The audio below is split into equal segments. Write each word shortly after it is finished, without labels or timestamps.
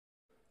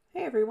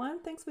Hey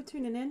everyone, thanks for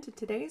tuning in to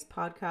today's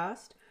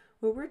podcast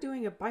where we're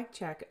doing a bike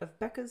check of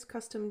Beka's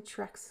custom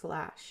Trek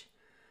Slash.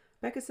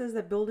 Beka says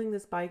that building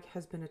this bike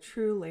has been a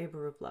true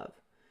labor of love.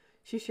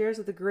 She shares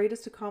that the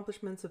greatest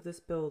accomplishments of this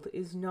build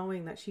is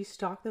knowing that she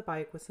stocked the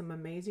bike with some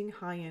amazing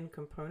high-end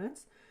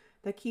components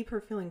that keep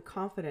her feeling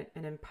confident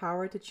and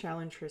empowered to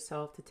challenge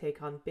herself to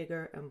take on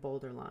bigger and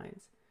bolder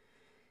lines.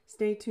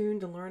 Stay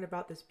tuned to learn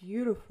about this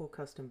beautiful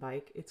custom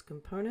bike, its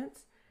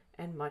components,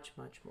 and much,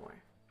 much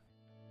more.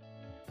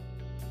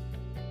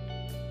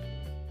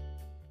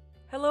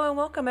 Hello and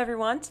welcome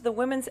everyone to the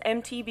Women's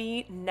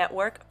MTB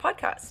Network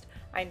podcast.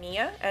 I'm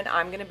Mia and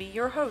I'm going to be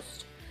your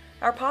host.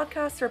 Our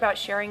podcasts are about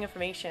sharing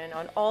information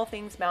on all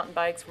things mountain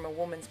bikes from a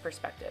woman's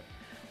perspective.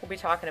 We'll be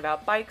talking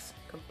about bikes,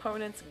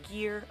 components,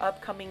 gear,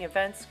 upcoming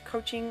events,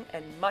 coaching,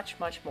 and much,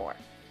 much more.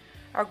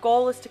 Our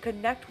goal is to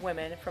connect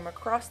women from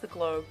across the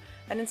globe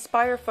and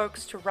inspire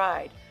folks to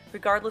ride,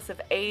 regardless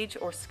of age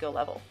or skill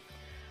level.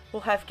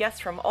 We'll have guests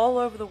from all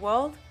over the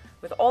world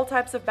with all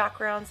types of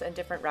backgrounds and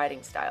different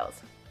riding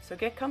styles. So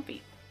get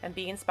comfy and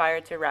be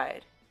inspired to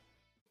ride.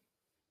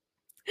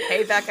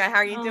 Hey Beka, how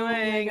are you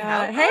doing?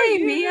 Hey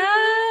Mia,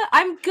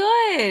 I'm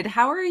good.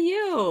 How are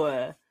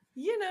you?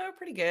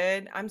 Pretty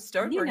good. I'm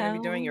stoked we're going to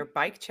be doing your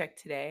bike check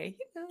today.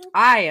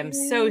 I am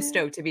so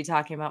stoked to be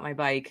talking about my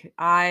bike.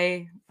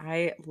 I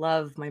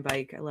love my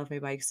bike. I love my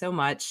bike so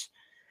much.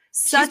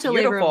 Such a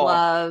labor of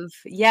love.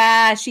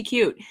 Yeah, she's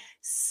cute.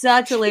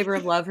 Such a labor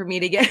of love for me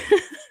to get.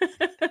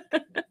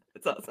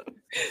 That's awesome.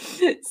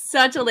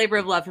 Such a labor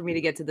of love for me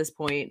to get to this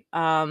point.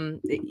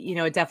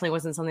 It definitely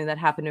wasn't something that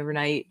happened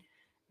overnight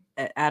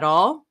at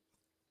all.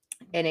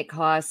 And it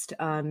cost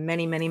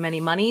many, many,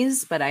 many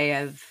monies, but I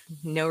have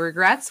no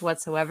regrets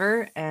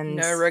whatsoever. And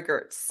No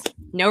regrets.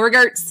 No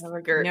regrets.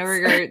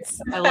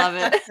 I love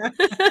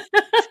it.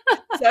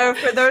 So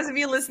for those of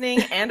you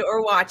listening and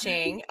or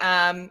watching,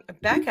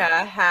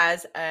 Beka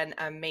has an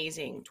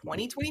amazing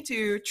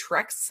 2022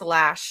 Trek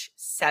Slash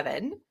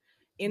 7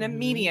 in a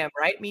medium,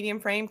 right? Medium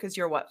frame, because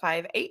you're what,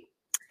 5'8"?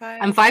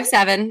 I'm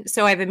 5'7",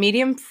 so I have a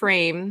medium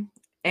frame.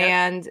 Yep.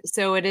 And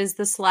so it is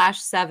the Slash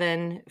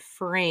 7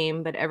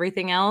 frame, but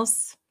everything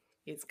else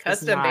it's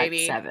custom,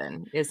 baby.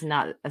 7 is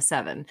not a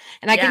 7.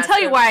 And I can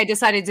tell you why I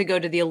decided to go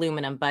to the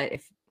aluminum, but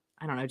if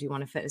I don't know, do you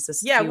want to fit? Is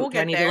this we'll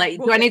get there.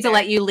 Do I need to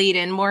let you lead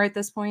in more at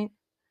this point?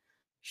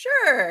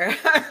 Sure.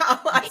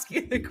 I'll ask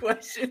you the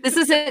question. This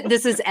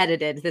is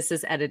edited. This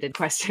is edited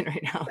question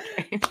right now.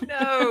 Okay?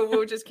 No,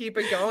 we'll just keep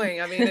it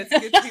going. I mean, it's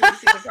good to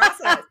see the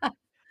process.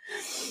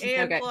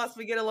 And plus,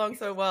 we get along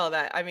so well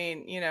that,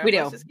 we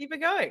let's just keep it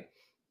going.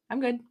 I'm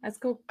good. That's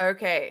cool.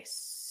 Okay.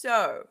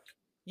 So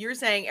you're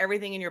saying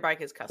everything in your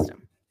bike is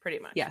custom, pretty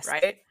much, yes.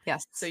 Right?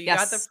 Yes. So you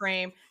got the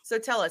frame. So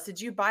tell us,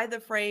 did you buy the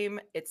frame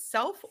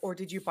itself or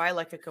did you buy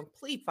like a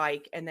complete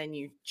bike and then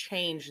you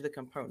change the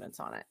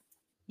components on it?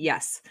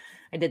 Yes,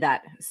 I did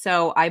that.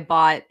 So I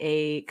bought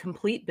a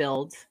complete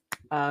build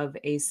of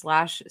a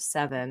Slash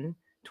 7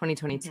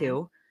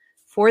 2022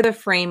 for the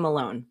frame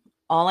alone.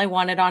 All I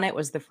wanted on it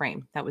was the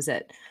frame. That was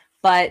it.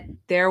 But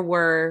there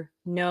were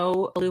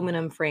no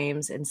aluminum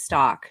frames in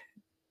stock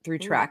through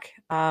Trek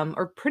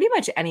or pretty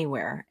much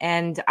anywhere.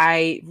 And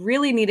I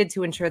really needed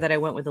to ensure that I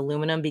went with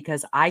aluminum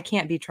because I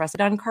can't be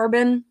trusted on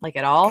carbon like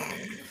at all.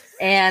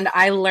 And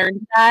I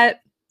learned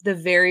that the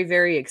very,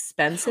 very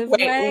expensive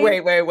way.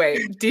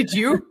 Wait. Did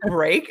you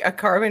break a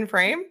carbon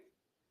frame?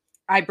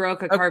 I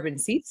broke a carbon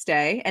seat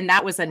stay, and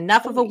that was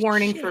enough of a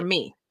warning for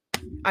me.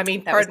 I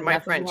mean, pardon my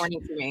French.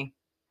 Warning for me.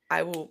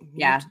 I will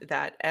mute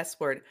that S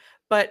word.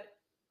 But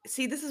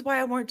see, this is why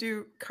I won't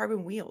do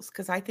carbon wheels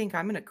because I think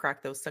I'm going to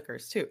crack those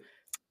suckers too.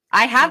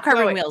 I have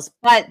carbon wheels,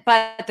 but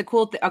the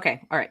cool thing.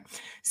 Okay, all right.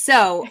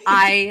 So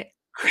I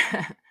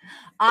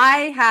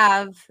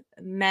have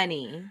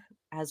many,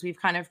 as we've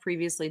kind of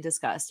previously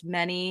discussed,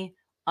 many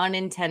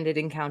unintended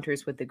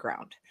encounters with the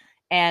ground.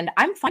 And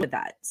I'm fine with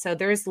that. So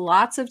there's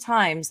lots of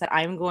times that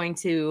I'm going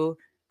to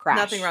crash.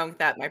 Nothing wrong with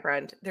that, my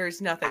friend. There's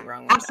nothing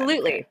wrong with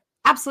Absolutely. that. Okay.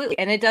 Absolutely.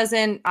 And it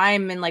doesn't,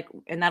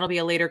 and that'll be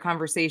a later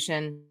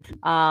conversation.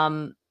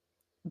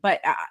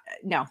 But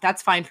no,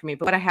 that's fine for me.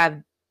 But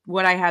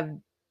what I have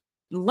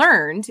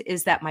learned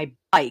is that my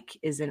bike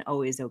isn't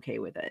always okay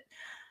with it.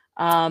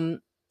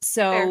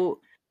 So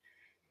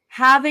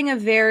having a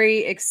very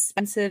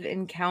expensive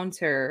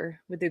encounter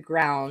with the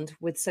ground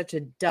with such a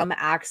dumb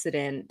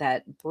accident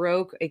that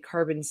broke a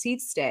carbon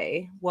seat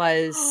stay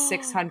was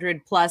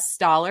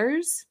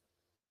 $600+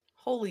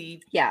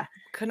 Holy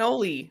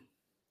cannoli.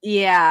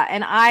 Yeah.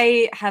 And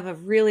I have a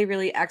really,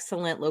 really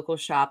excellent local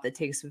shop that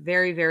takes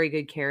very, very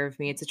good care of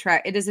me.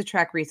 It is a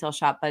Trek retail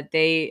shop, but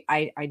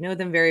I know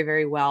them very,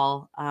 very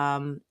well.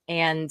 And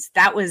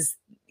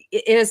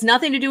it has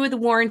nothing to do with the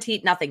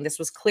warranty, nothing. This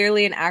was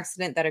clearly an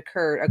accident that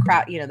occurred.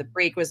 The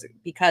brake was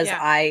because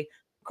I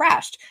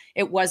crashed.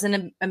 It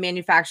wasn't a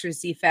manufacturer's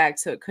defect,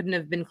 so it couldn't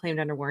have been claimed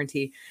under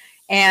warranty.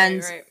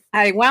 And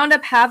I wound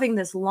up having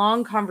this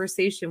long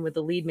conversation with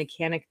the lead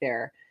mechanic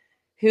there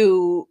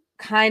who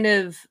kind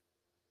of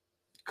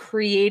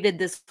created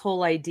this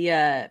whole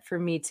idea for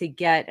me to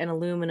get an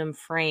aluminum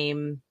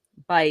frame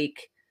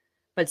bike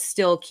but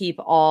still keep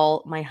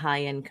all my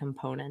high-end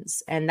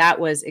components. And that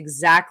was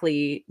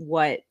exactly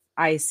what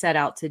I set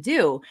out to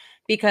do,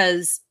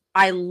 because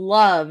I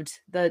loved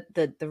the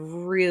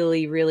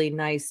really, really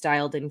nice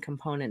dialed in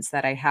components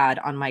that I had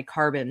on my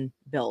carbon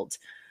build.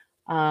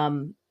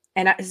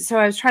 So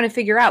I was trying to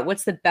figure out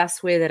what's the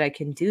best way that I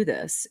can do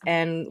this.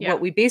 And Yeah.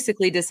 what we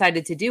basically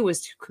decided to do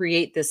was to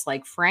create this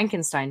like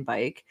Frankenstein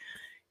bike.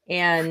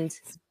 And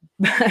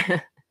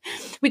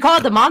we call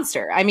it the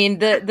monster. I mean,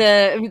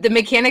 the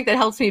mechanic that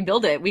helps me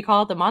build it, we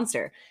call it the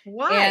monster.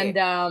 Why?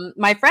 And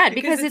my friend,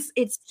 because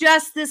it's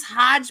just this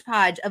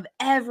hodgepodge of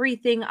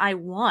everything I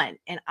want,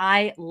 and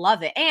I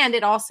love it. And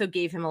it also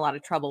gave him a lot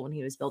of trouble when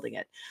he was building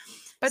it.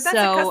 But that's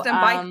a custom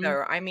bike,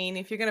 though. I mean,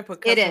 if you're going to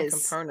put custom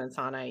components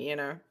on it, you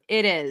know.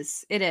 It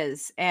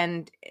is.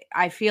 And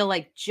I feel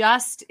like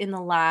just in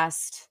the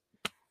last,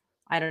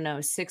 I don't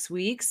know, 6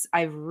 weeks,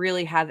 I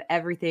really have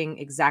everything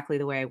exactly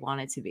the way I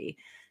want it to be.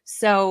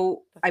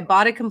 So I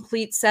bought a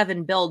complete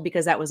 7 build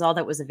because that was all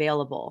that was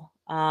available.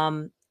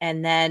 And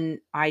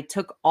then I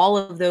took all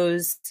of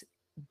those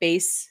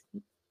base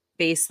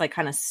like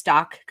kind of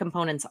stock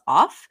components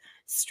off,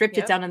 stripped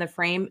it down in the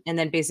frame, and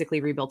then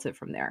basically rebuilt it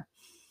from there.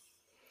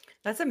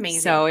 That's amazing.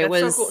 So it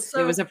was so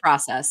cool. It was a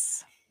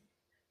process.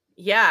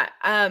 Yeah.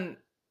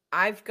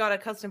 I've got a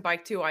custom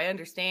bike too. I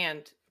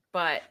understand.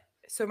 But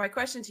so my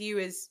question to you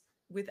is,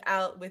 with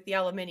the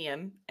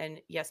aluminium,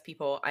 and yes,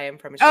 people, I am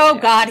from Australia. Oh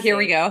God, here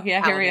we go.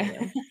 Yeah, here we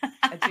go.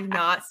 I do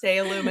not say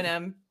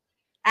aluminum.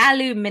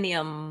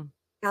 Aluminium.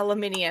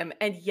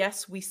 And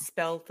yes, we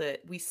spelled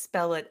it. We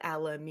spell it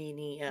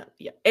aluminium.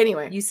 Yeah.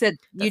 Anyway, you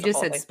just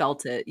said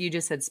spelt it. You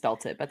just said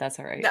spelt it, but that's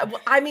all right.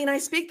 I mean, I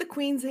speak the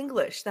Queen's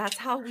English. That's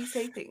how we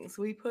say things.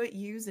 We put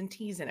U's and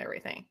T's and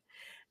everything.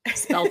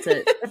 Spelt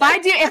it. If I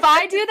do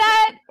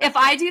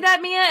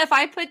that, Mia, if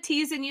I put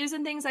T's and U's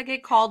and things, I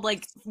get called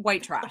like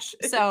white trash.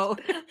 So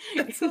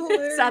it's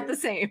not the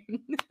same.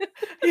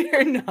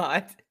 You're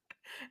not.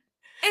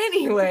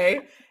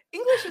 Anyway,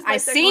 English is my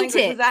second language.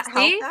 Does that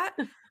help that?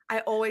 I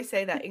always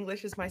say that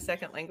English is my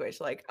second language.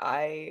 Like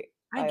I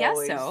guess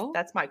always, so.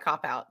 That's my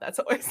cop out. That's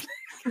always.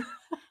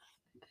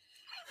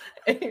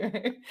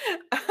 Anyway,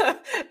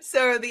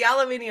 so the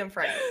aluminium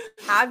frame.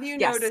 Have you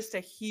noticed a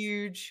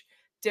huge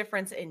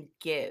difference in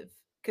give?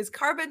 Because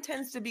carbon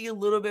tends to be a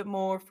little bit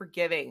more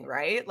forgiving,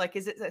 right? Like,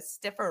 is it a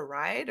stiffer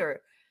ride,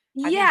 or?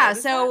 Yeah,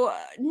 so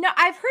no,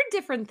 I've heard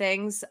different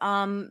things.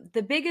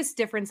 The biggest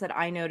difference that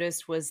I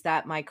noticed was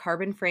that my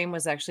carbon frame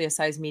was actually a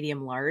size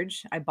medium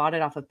large. I bought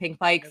it off a Pink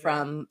Bike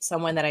from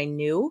someone that I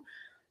knew.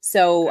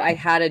 So I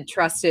had to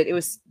trust it. It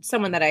was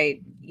someone that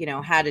I,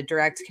 had a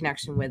direct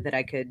connection with, that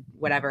I could,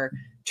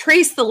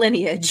 trace the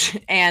lineage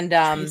and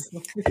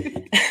put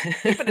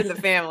it in the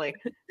family.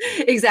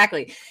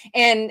 Exactly.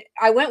 And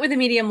I went with a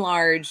medium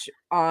large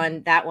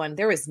on that one.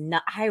 There was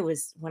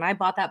when I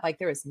bought that bike,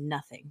 there was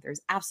nothing. There's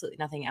absolutely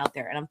nothing out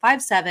there. And I'm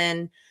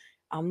 5'7".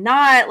 I'm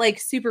not like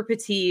super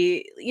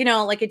petite,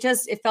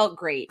 it felt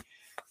great.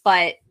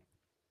 But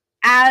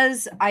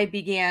as I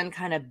began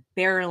kind of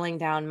barreling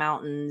down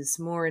mountains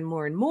more and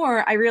more and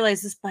more, I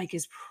realized this bike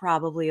is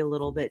probably a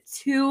little bit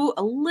too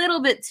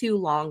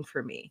long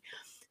for me.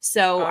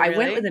 So I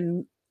went with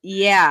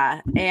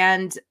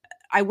and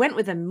I went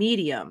with a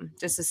medium,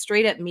 just a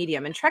straight up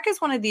medium. And Trek is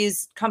one of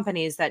these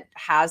companies that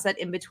has that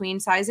in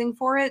between sizing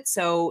for it.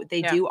 So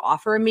they do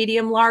offer a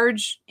medium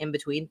large in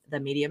between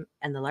the medium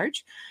and the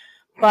large.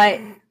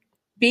 But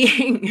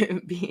being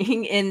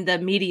in the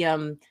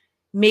medium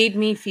made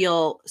me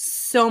feel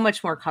so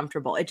much more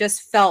comfortable. It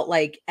just felt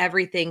like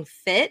everything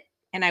fit,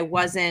 and I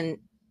wasn't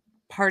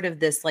part of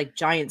this like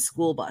giant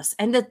school bus.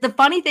 And the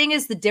funny thing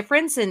is, the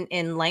difference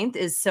in length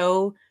is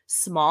so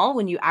small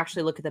when you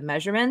actually look at the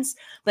measurements,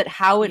 but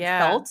how it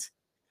felt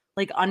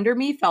like under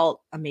me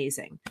felt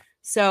amazing.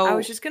 So I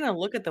was just going to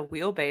look at the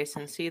wheelbase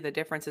and see the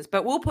differences,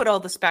 but we'll put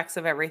all the specs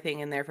of everything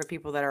in there for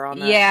people that are on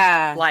the,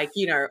 like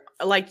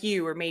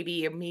you, or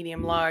maybe a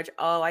medium large.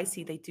 Oh, I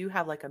see. They do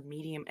have like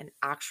an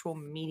actual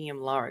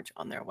medium large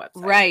on their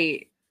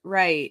website.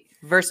 Right.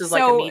 Versus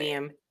like a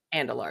medium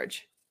and a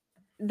large.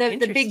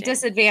 The big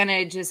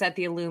disadvantage is that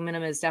the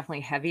aluminum is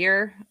definitely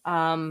heavier.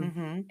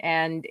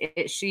 And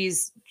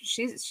she's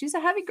a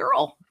heavy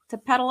girl to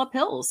pedal up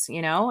hills,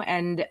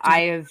 and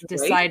I have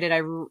decided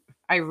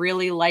I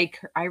really like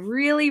her. I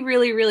really,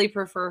 really, really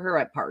prefer her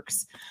at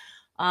parks.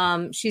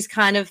 She's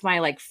kind of my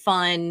like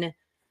fun,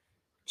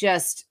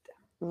 just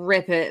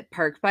rip it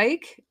park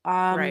bike.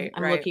 I'm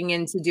looking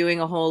into doing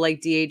a whole like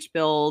DH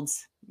build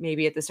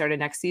maybe at the start of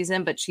next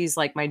season, but she's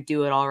like my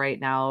do it all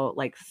right now,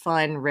 like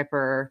fun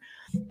ripper,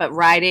 but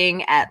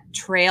riding at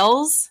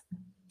trails,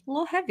 a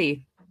little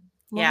heavy.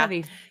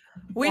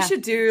 We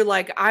should do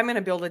I'm going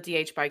to build a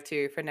DH bike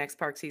too for next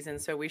park season.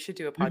 So we should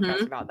do a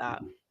podcast about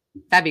that.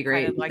 That'd be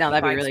great. Kind of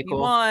that'd be really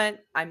cool.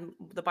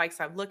 The bikes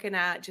I'm looking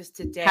at just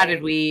today. How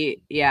do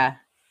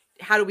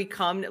we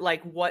come,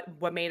 what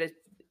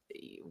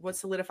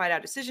solidified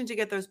our decision to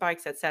get those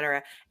bikes,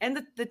 etc.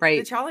 And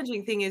the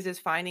challenging thing is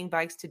finding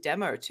bikes to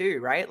demo too,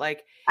 right?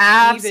 Like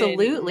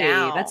absolutely,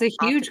 that's a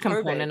huge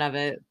component of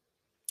it.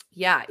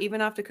 Yeah,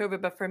 even after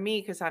COVID, but for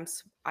me, because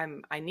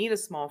I need a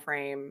small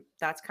frame,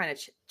 that's kind of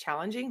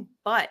challenging.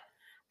 But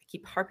I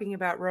keep harping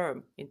about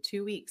Rome. In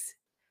 2 weeks,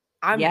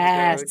 I'm gonna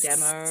go Yes.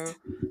 demo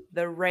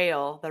the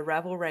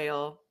Revel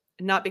Rail,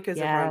 not because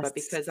of Rome, but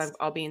Yes. because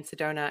I'll be in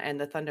Sedona and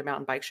the Thunder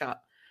Mountain Bike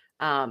Shop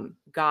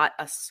got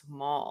a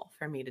small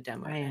for me to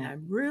demo, and Man,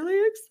 I'm really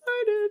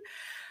excited.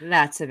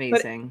 that's But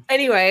amazing.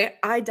 anyway,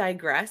 I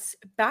digress.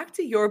 Back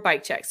to your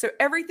bike check. So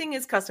everything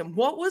is custom.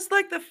 What was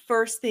like the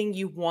first thing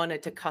you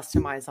wanted to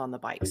customize on the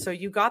bike? So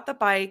you got the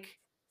bike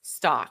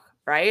stock,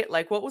 right?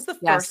 Like what was the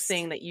first Yes.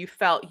 thing that you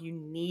felt you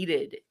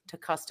needed to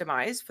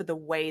customize for the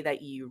way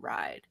that you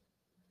ride?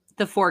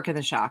 The fork and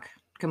the shock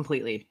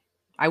completely.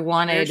 I Rear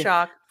wanted,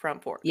 shock,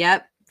 front fork.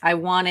 yep, I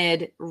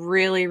wanted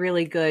really,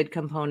 really good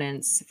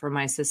components for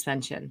my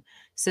suspension.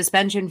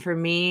 Suspension for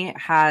me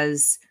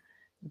has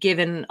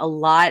given a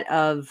lot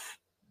of,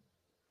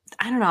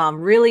 I don't know, I'm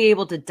really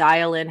able to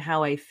dial in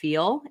how I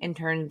feel in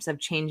terms of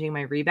changing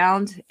my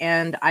rebound.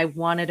 And I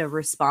wanted a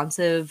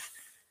responsive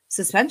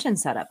suspension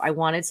setup. I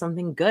wanted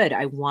something good.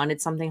 I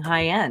wanted something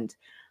high end.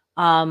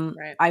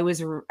 Right. I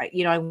was,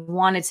 I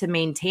wanted to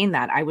maintain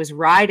that. I was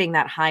riding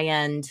that high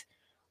end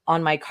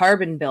on my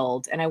carbon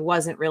build, and I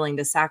wasn't willing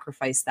to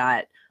sacrifice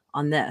that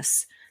on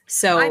this. I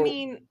So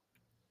mean,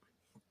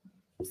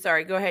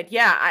 sorry, go ahead.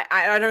 Yeah,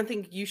 I don't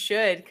think you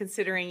should,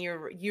 considering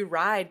you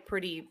ride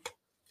pretty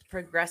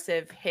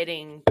progressive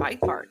hitting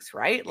bike parks,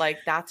 right? Like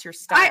that's your I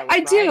style of I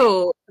riding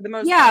do. for the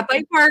most Yeah,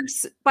 part.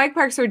 bike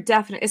parks are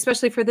definite,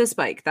 especially for this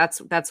bike.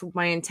 That's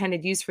my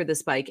intended use for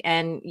this bike.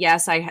 And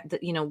yes,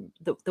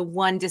 the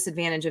one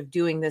disadvantage of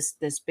doing this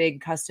big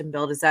custom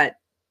build is that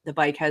the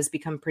bike has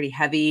become pretty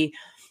heavy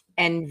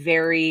and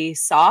very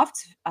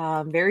soft,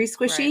 very Right.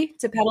 squishy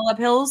to pedal up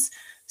hills.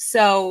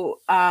 So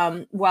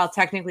while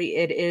technically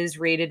it is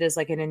rated as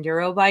like an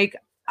enduro bike,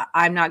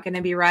 I'm not going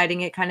to be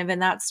riding it kind of in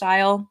that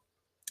style.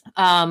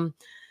 Um,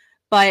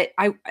 but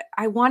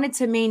I wanted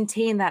to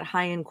maintain that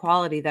high end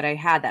quality that I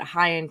had, that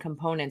high end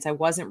components. I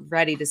wasn't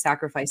ready to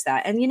sacrifice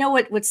that. And you know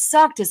what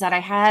sucked is that I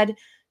had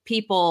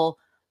people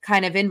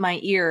kind of in my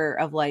ear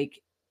of like,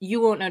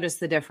 you won't notice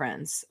the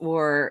difference,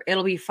 or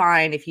it'll be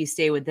fine if you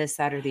stay with this,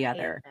 that, I or the hate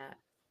other. that.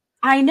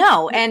 I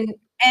know. You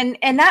And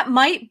that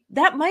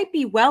might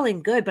be well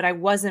and good, but I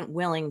wasn't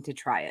willing to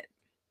try it.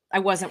 I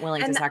wasn't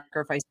willing to and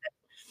sacrifice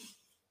it.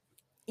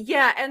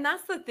 yeah, and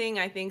that's the thing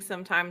I think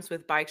sometimes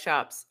with bike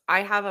shops.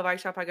 I have a bike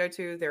shop I go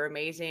to. They're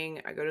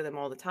amazing. I go to them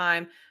all the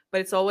time,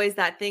 but it's always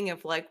that thing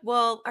of like,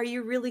 well, are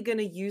you really going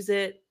to use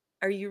it?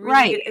 Are you really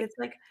Right. good? And it's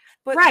like,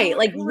 but Right.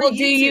 Like, who are well, do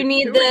you you to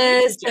need who are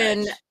you to this?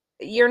 And judge?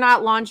 you're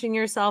not launching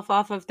yourself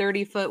off of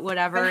 30-foot But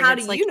whatever. And how do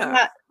it's like, you know?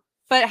 yeah,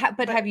 but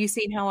But have you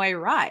seen how I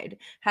ride?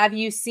 Have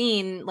you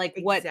seen like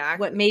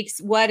exactly.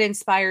 what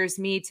inspires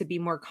me to be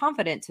more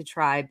confident to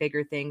try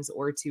bigger things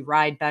or to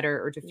ride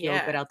better or to feel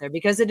good Yeah. out there?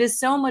 Because it is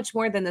so much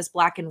more than this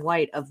black and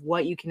white of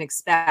what you can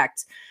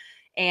expect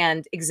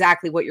and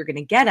exactly what you're going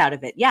to get out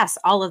of it. Yes,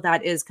 all of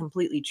that is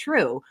completely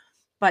true,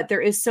 but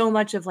there is so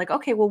much of like,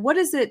 okay, well, what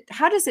is it?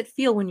 How does it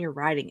feel when you're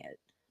riding it?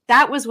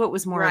 That was what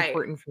was more Right.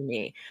 important for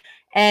me.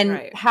 And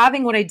Right.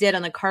 having what I did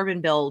on the carbon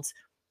build,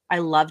 I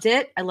loved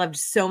it. I loved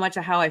so much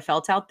of how I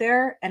felt out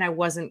there, and I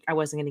wasn't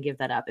going to give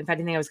that up. In fact,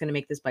 I think I was going to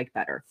make this bike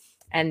better.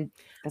 And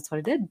that's what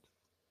I did.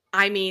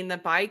 I mean, the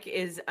bike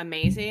is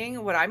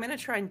amazing. What I'm going to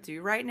try and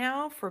do right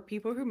now for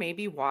people who may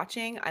be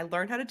watching, I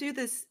learned how to do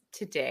this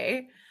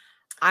today.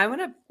 I'm going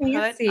to put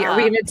Fancy. Are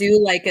we up, going to do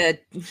like a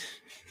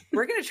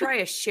we're going to try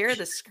a share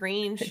the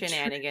screen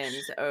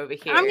shenanigans over I'm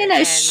here. going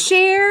to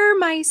share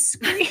my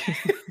screen.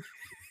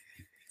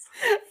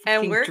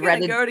 And Fucking we're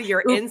going to dreaded. go to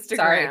your Oof,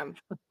 sorry. Instagram.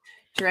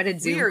 Dreaded We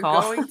Zoom are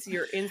call. going to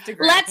your Instagram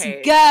Let's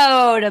page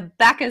go to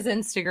Beka's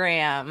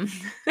Instagram.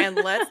 and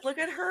let's look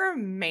at her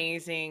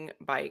amazing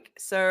bike.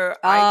 So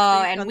I Oh,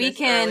 tweaked and on we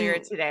this earlier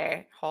can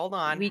today. Hold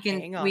on, we can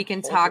hang we on,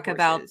 can hold your talk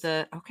about horses.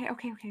 the okay,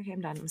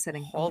 I'm done. I'm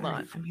sitting. I'm Hold all right.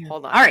 on, I'm here.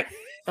 hold on. All right.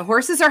 The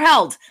horses are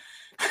held.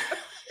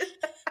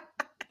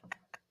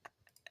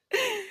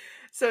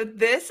 So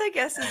this, I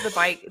guess, is the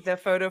bike, the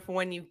photo for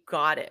when you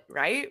got it,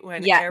 right?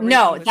 When Yeah, everything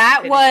no, was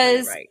that finished on your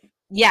was bike.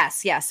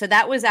 yes. So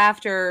that was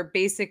after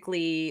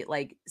basically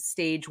like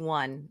stage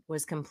 1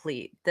 was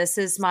complete. This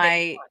is Stage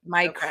my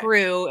one. Okay.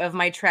 crew of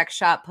my Trek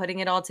shop putting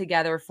it all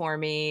together for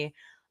me.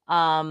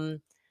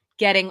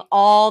 Getting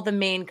all the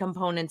main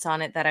components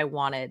on it that I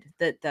wanted.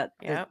 The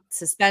Yep.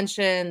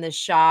 suspension, the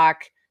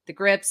shock, the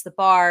grips, the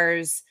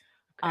bars.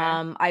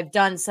 Okay. I've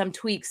done some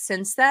tweaks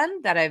since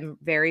then that I'm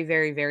very,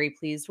 very, very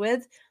pleased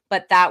with.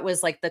 But that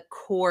was like the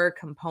core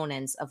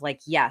components of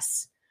like,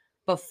 yes,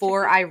 Check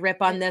before this. I rip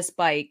on this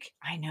bike.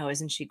 I know,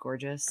 isn't she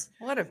gorgeous?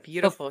 What a Bef-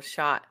 beautiful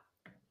shot.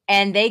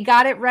 and they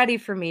got it ready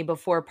for me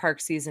before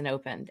park season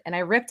opened, and I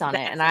ripped on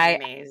it. And That's I,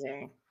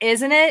 amazing.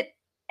 isn't it?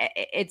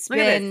 It's Look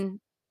at this. been,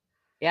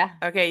 yeah.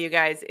 Okay, you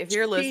guys, if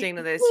you're listening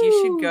to this, you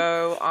should Woo.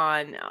 go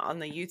on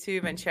the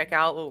YouTube and check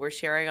out what we're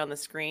sharing on the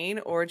screen,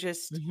 or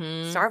just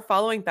Mhm. start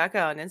following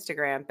Beka on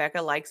Instagram.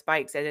 Beka likes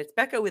bikes, and it's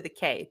Beka with a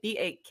K,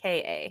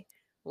 Beka.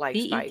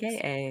 likes bikes.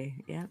 Beka.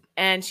 Yeah.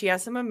 And she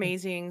has some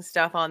amazing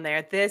stuff on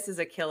there. This is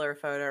a killer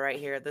photo right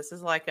here. This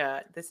is like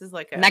a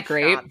Isn't that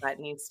great? shot that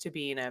needs to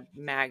be in a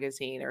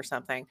magazine or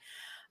something.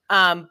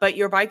 But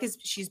your bike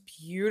she's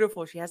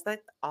beautiful. She has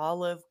that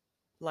olive,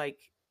 like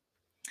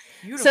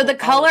beautiful. So the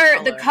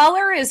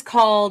color is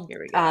called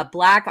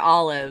black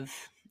olive.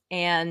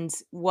 And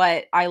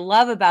what I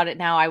love about it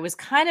now, I was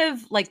kind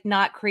of like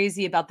not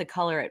crazy about the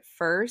color at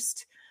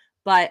first,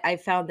 but I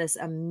found this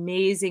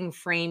amazing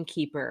frame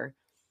keeper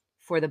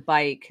for the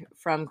bike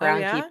from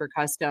Groundkeeper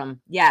Custom.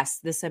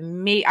 Yes,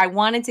 I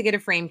wanted to get a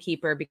frame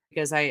keeper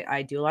because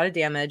I do a lot of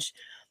damage,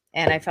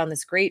 and I found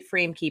this great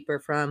frame keeper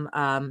from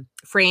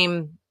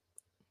Frame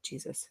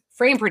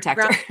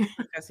Protector.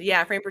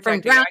 Yeah, Frame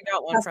Protector. I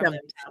got one from them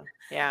too.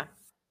 Yeah.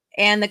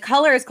 And the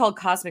color is called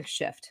Cosmic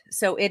Shift.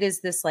 So it is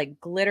this like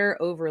glitter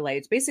overlay.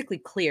 It's basically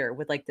clear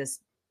with like this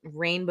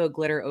rainbow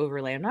glitter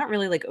overlay. I'm not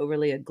really like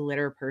overly a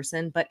glitter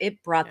person, but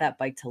it brought that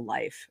bike to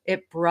life.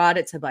 It brought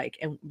it to bike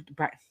and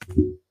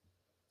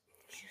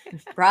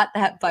brought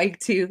that bike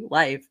to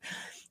life.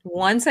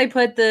 Once I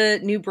put the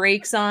new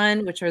brakes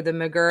on, which are the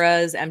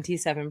Magura's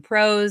MT7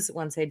 Pros,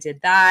 once I did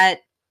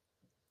that,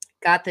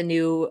 got the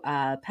new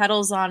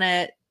pedals on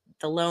it,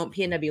 the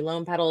P&W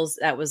Loam pedals,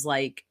 that was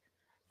like,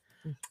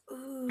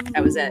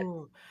 that was it.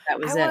 I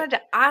wanted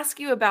to ask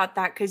you about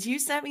that because you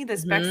sent me the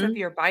specs of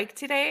your bike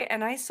today,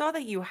 and I saw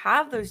that you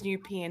have those new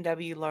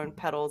P&W Loam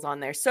pedals on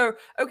there. So,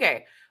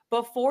 okay,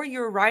 before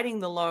you were riding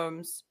the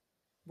Loams,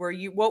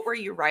 what were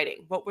you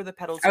riding? What were the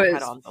pedals you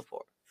had on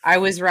before? I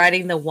was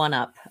riding the One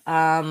Up.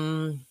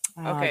 Okay,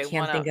 I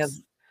can't think of.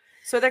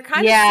 So they're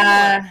kind of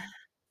similar.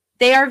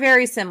 They are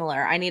very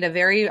similar.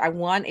 I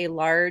want a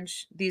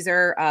large, these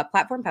are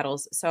platform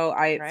pedals. So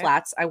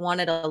flats. I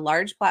wanted a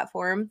large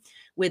platform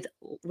with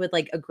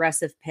like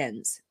aggressive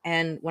pins.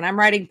 And when I'm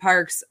riding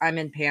parks, I'm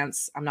in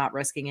pants. I'm not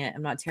risking it.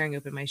 I'm not tearing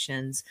open my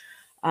shins.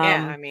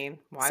 I mean,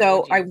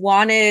 I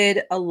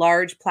wanted a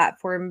large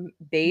platform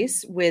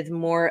base with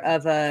more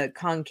of a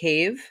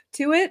concave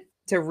to it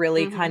to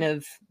really kind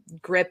of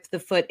grip the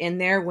foot in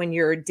there when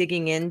you're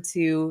digging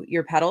into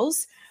your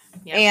pedals.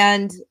 Yep.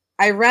 And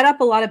I read up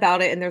a lot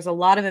about it, and there's a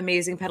lot of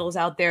amazing pedals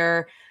out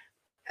there.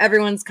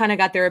 Everyone's kind of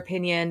got their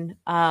opinion.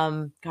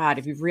 God,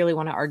 if you really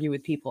want to argue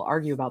with people,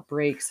 argue about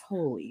brakes.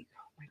 Oh my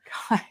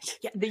God.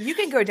 Yeah, you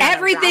can go down.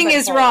 Everything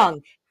is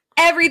wrong.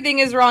 Everything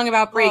is wrong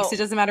about brakes. It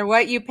doesn't matter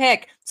what you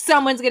pick.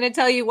 Someone's going to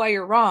tell you why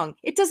you're wrong.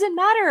 It doesn't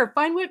matter.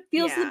 Find what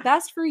feels the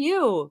best for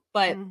you.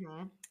 But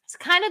it's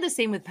kind of the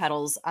same with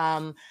pedals.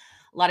 A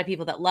lot of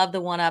people that love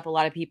the One Up, a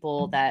lot of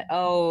people that,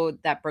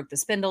 that broke the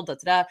spindle,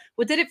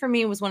 What did it for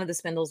me was one of the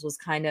spindles was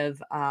kind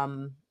of,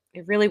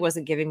 it really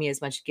wasn't giving me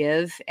as much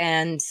give.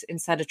 And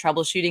instead of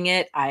troubleshooting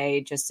it,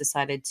 I just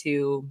decided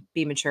to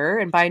be mature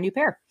and buy a new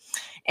pair.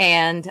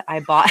 And I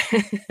bought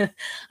the.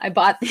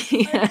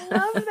 I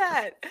love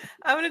that.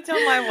 I'm going to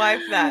tell my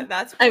wife that.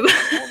 That's all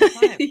the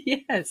time.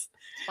 Yes.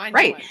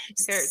 Right.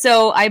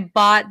 So I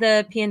bought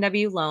the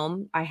P&W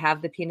Loam. I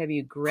have the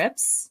P&W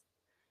grips,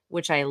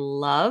 which I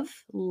love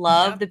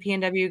the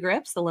P&W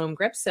grips, the Loam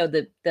grips. So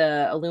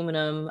the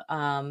aluminum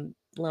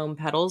Loam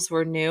pedals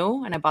were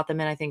new, and I bought them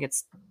in, I think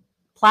it's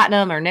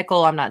platinum or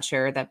nickel. I'm not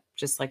sure. That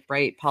just like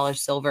bright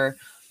polished silver.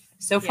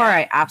 So far,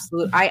 I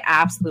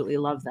absolutely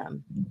love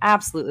them.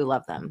 Absolutely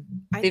love them.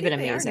 They've been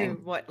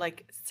amazing.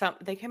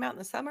 They came out in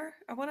the summer,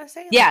 I want to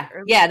say. Yeah.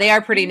 They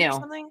are pretty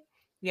new.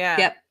 Yeah.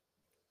 Yep.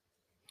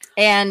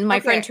 And my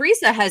friend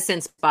Teresa has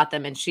since bought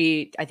them, and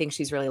I think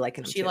she's really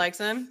liking them. She likes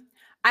them.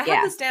 I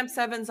have the Stamp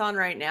 7s on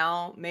right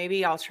now.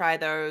 Maybe I'll try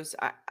those.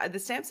 The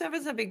Stamp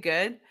 7s have been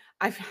good.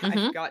 I've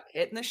got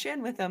hit in the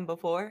shin with them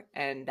before,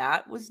 and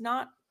that was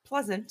not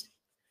pleasant.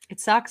 It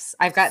sucks.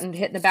 I've gotten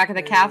hit in the back of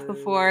the calf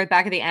before,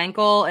 back of the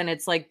ankle, and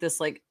it's like this,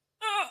 like,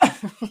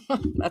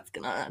 that's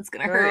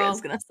gonna hurt.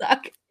 It's gonna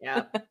suck.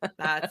 Yeah,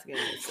 that's gonna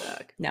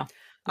suck. No.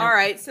 All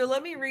right, so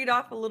let me read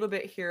off a little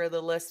bit here,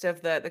 the list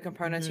of the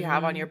components you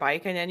have on your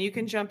bike, and then you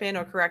can jump in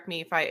or correct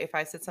me if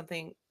I said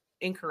something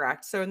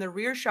incorrect. So in the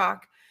rear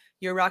shock,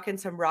 you're rocking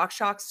some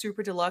RockShox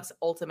Super Deluxe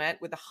Ultimate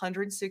with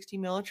 160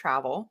 mil of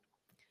travel.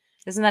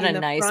 Isn't that a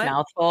nice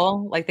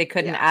mouthful? Like they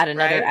couldn't add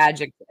another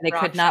adjective. They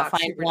could not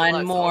find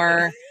one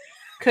more.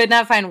 Could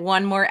not find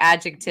one more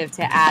adjective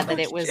to add that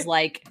it was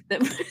like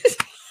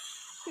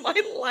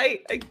my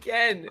light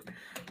again.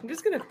 I'm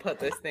just gonna put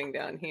this thing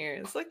down here.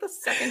 It's like the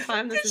second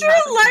time this has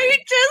happened. Did your light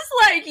just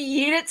like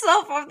yeet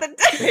itself off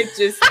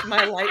the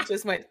my light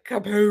just went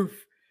kaboof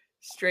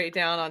straight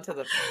down onto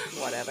the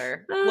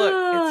whatever.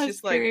 Look, it's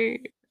just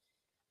like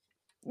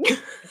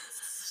it's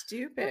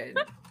stupid.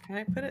 Can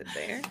I put it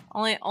there?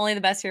 Only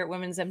the best here at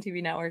Women's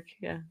MTV Network.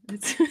 Yeah.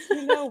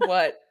 You know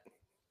what?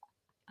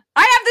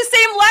 I have the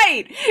same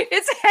light.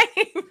 It's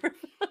hanging.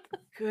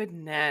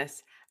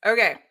 Goodness.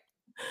 Okay.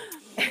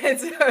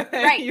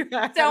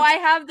 Right. So I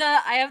have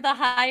the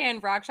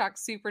high-end RockShox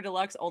Super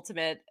Deluxe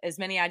Ultimate, as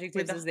many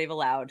adjectives as they've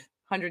allowed.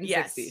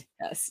 160.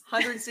 Yes.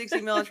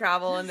 160 mil of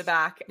travel in the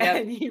back,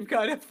 and you've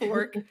got a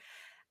fork.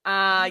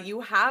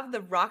 You have the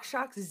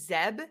RockShox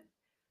Zeb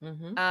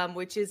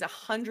which is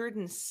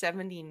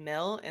 170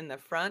 mil in the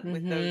front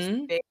with those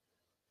Mm-hmm.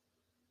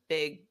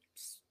 big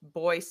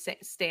boy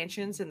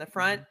stanchions in the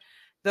front.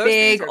 Those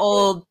things Big are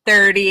old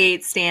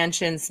 38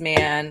 stanchions,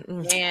 man.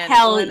 man.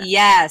 Hell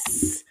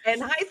yes.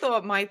 And I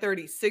thought my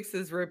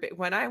 36s were big.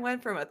 When I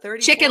went from a 34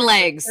 Chicken to a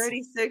legs.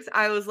 36,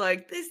 I was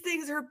like, these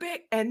things are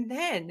big. And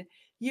then,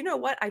 you know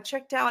what? I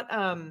checked out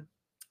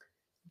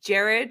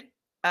Jared.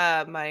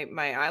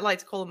 I like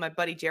to call him my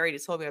buddy Jared. He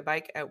sold me a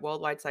bike at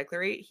Worldwide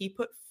Cyclery. He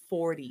put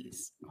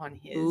 40s on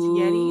his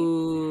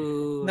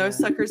Yeti. Those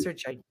suckers are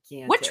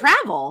gigantic. What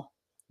travel?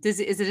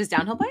 Is it his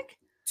downhill bike?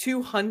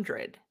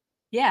 200.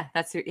 Yeah,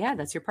 that's your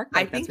park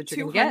bike. I think that's what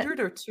you're gonna 200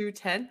 or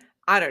 210.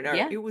 I don't know.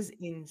 Yeah. It was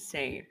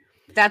insane.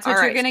 That's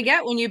what you're gonna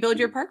get when you build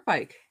your park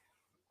bike.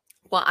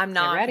 Well, I'm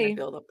not gonna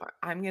build a park.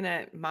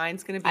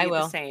 Mine's gonna be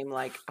the same,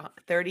 like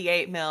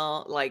 38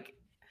 mil, like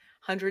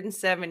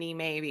 170,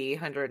 maybe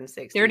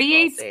 160.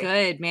 38's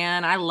good,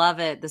 man. I love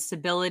it. The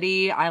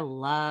stability, I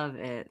love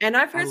it. And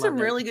I've heard some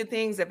really good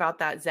things about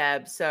that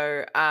Zeb.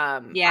 So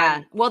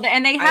yeah.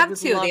 And they have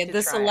two. They have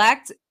the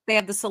Select. They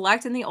have the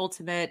Select and the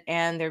Ultimate,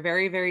 and they're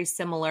very, very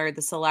similar.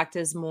 The Select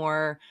is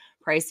more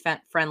price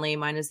friendly.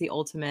 Mine is the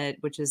Ultimate,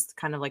 which is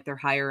kind of like their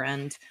higher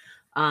end.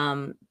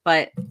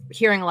 But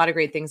hearing a lot of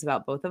great things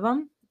about both of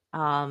them.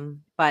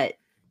 But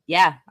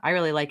yeah, I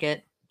really like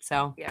it.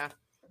 So yeah.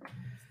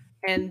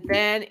 And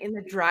then in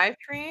the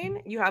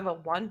drivetrain, you have a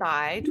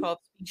 1x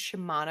 12-speed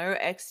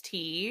Shimano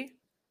XT.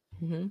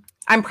 Mm-hmm.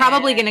 I'm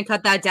probably going to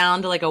cut that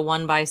down to like a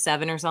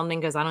 1x7 or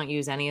something because I don't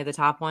use any of the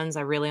top ones.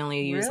 I really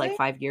only use like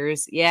 5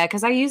 gears. Yeah,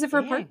 because I use it for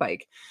a park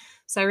bike,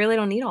 so I really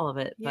don't need all of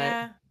it.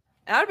 Yeah,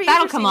 but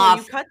that'll come off.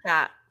 You cut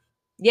that.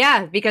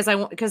 Yeah, because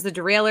the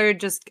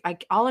derailleur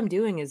all I'm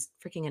doing is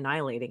freaking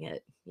annihilating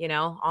it. You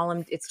know,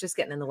 it's just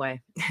getting in the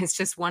way. It's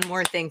just one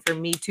more thing for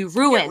me to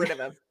ruin. Get rid of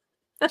him.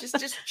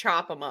 Just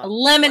chop them up.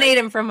 Eliminate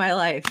him from my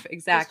life.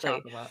 Exactly.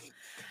 Just chop them up.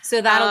 So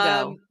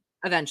that'll go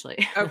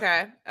eventually.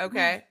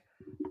 Okay.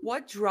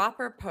 What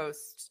dropper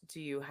post do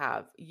you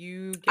have?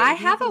 I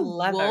have a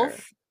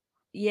wolf.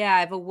 Yeah, I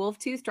have a wolf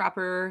tooth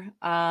dropper.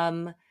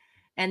 And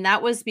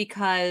that was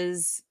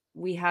because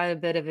we had a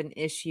bit of an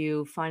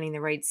issue finding the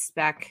right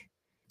spec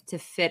to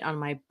fit on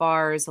my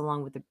bars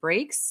along with the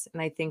brakes.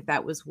 And I think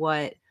that was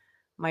what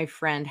my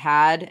friend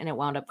had, and it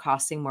wound up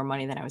costing more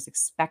money than I was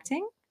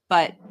expecting.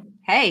 But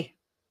hey,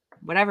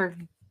 whatever.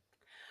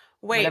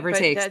 Whatever it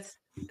takes.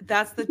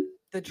 That's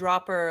the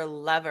dropper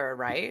lever,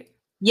 right?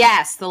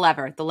 Yes, the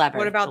lever.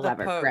 What about the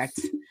lever? Post? Correct.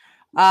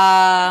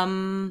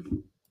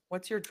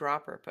 What's your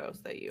dropper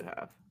post that you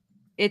have?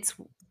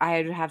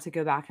 I'd have to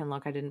go back and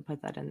look. I didn't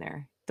put that in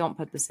there. Don't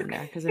put this in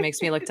there because it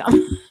makes me look dumb.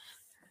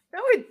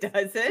 No, it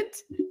doesn't.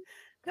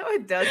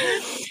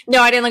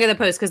 No, I didn't look at the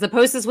post because the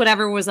post is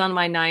whatever was on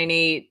my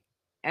 9.8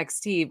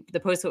 XT. The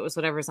post was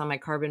whatever's on my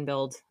carbon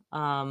build.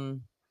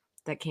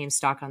 That came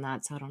stock on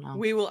that, so I don't know.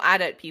 We will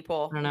add it,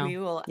 people. We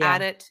will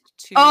add it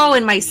to. Oh,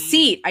 and my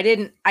seat. I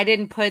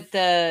didn't put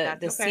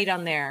the seat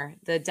on there.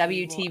 The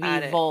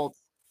WTB Volt.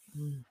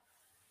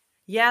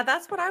 Yeah,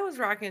 that's what I was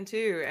rocking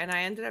too, and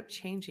I ended up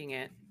changing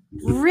it.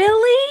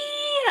 Really?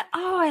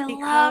 Oh, I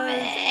love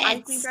it.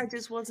 I think I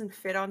just wasn't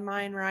fit on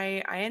mine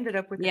right. I ended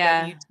up with the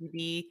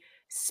WTB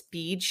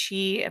Speed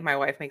Sheet, and my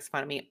wife makes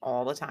fun of me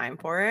all the time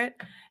for it.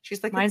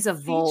 She's like, mine's a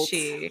Volt.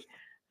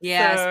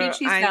 Yeah, so, Speed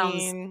Sheet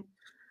sounds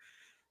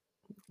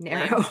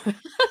narrow.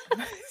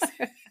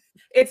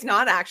 It's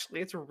not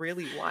actually. It's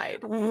really wide.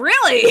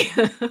 Really?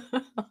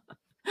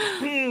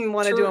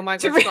 Want to do a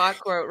Michael Scott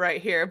quote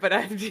right here, but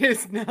I'm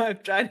just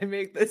not trying to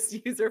make this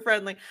user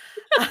friendly.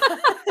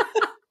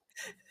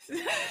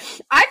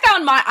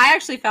 I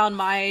actually found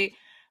my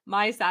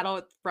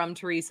saddle from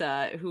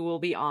Teresa, who will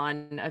be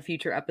on a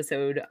future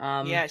episode.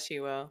 Yeah, she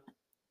will.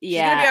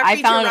 Yeah,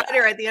 I found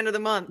rider at the end of the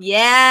month.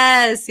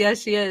 Yes,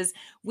 she is.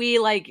 We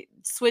like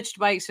switched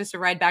bikes just to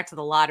ride back to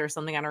the lot or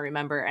something. I don't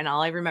remember. And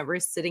all I remember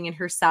is sitting in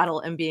her saddle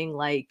and being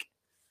like,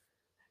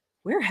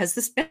 "Where has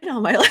this been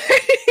all my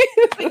life?"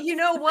 But you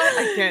know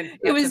what? Again,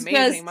 it was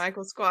amazing, just,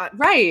 Michael Scott.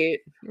 Right.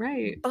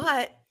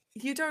 But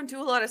you don't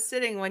do a lot of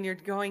sitting when you're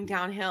going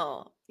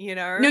downhill. You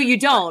know? No, you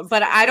don't.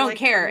 But I don't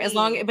care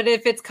but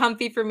if it's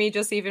comfy for me,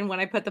 just even when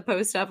I put the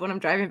post up when I'm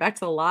driving back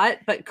to the lot.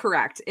 But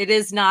correct, it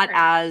is not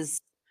as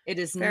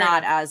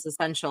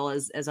essential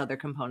as other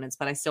components.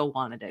 But I still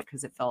wanted it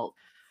because it felt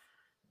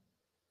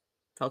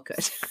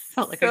good.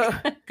 Felt like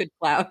a good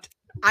cloud.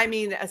 I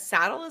mean, a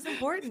saddle is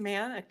important,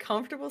 man. A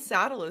comfortable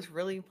saddle is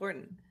really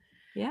important.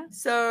 Yeah.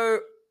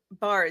 So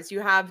bars, you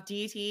have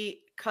DT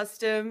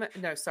Carbon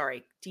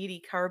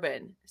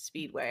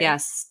Speedway.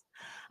 Yes.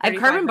 I have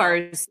carbon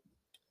bars.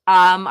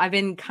 I've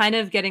been kind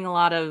of getting a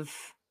lot of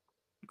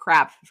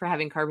crap for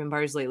having carbon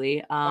bars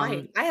lately.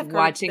 Why? I have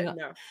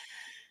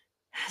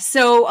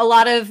So a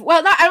lot of,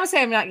 I don't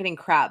say I'm not getting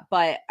crap,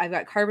 but I've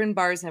got carbon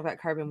bars and I've got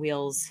carbon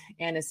wheels,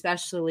 and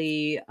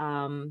especially,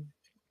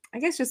 I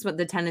guess just with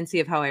the tendency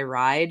of how I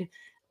ride,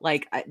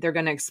 like they're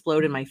going to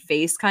explode in my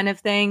face kind of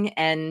thing.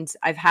 And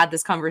I've had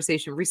this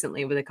conversation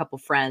recently with a couple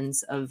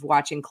friends of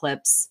watching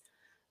clips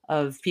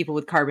of people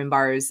with carbon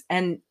bars.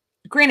 And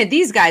granted,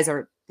 these guys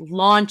are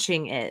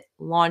launching it.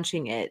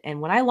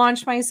 And when I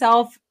launch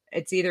myself,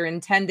 it's either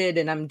intended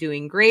and I'm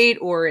doing great,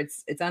 or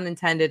it's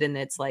unintended and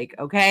it's like,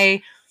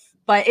 okay,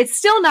 but it's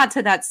still not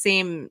to that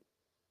same,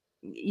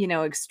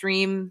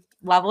 extreme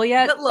level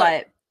yet. But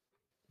look,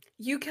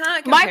 you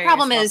can't my compare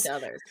problem yourself is to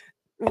others.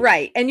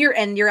 right. And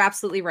you're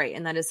absolutely right.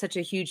 And that is such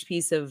a huge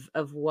piece of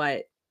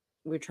what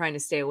we're trying to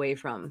stay away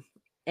from.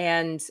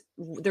 And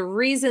the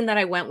reason that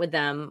I went with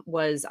them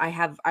was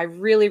I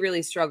really,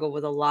 really struggle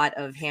with a lot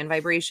of hand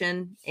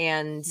vibration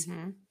and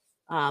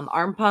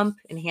arm pump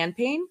and hand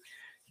pain.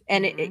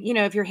 And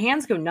if your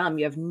hands go numb,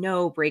 you have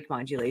no brake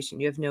modulation,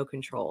 you have no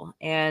control.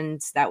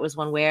 And that was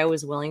one way I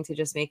was willing to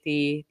just make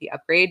the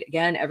upgrade.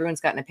 Again,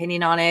 everyone's got an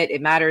opinion on it.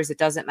 It matters. It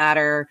doesn't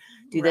matter.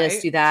 Do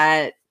this, do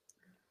that.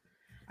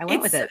 I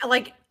went with it.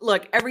 Like,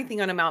 look,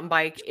 everything on a mountain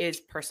bike is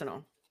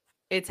personal.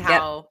 It's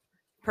how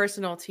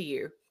personal to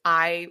you.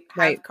 I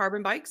have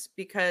carbon bikes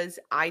because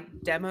I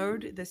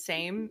demoed the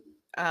same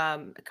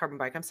carbon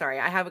bike. I'm sorry.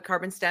 I have a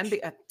carbon stem.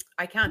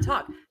 I can't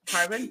talk.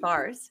 Carbon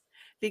bars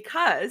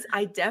because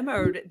I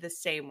demoed the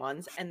same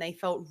ones and they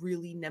felt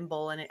really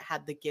nimble and it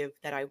had the give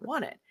that I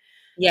wanted.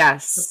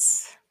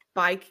 Yes. The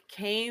bike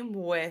came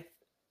with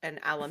an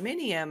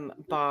aluminium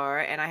bar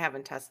and I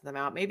haven't tested them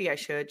out. Maybe I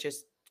should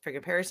just for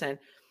comparison.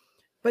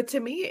 But to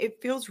me,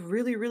 it feels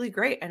really, really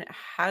great. And it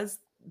has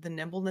the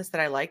nimbleness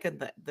that I like and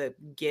the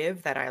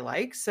give that I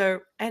like. So,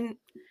 and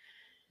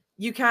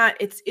you can't,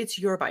 it's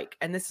your bike.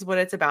 And this is what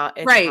it's about.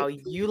 It's how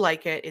you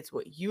like it. It's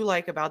what you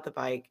like about the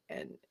bike.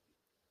 And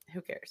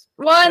who cares?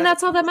 Well, and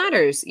that's all that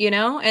matters,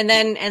 And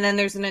then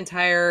there's an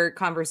entire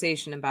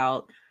conversation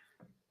about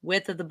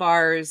width of the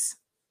bars.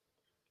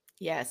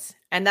 Yes.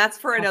 And that's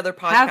for another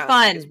podcast. Have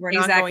fun.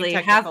 Exactly.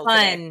 Have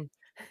fun.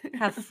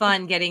 Have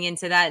fun getting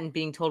into that and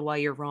being told why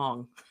you're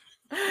wrong.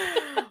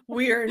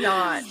 We are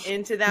not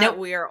into that. Nope.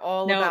 We are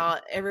all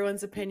about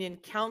everyone's opinion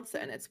counts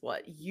and it's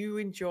what you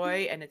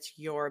enjoy and it's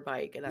your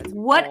bike. And that's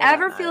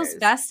whatever feels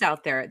best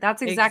out there.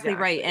 That's exactly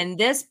right. And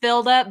this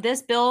build,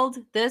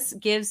 this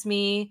gives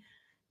me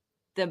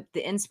the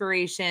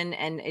inspiration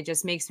and it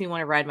just makes me want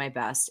to ride my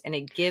best. And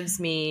it makes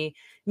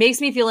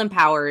me feel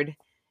empowered.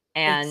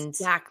 And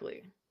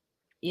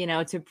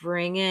to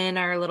bring in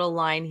our little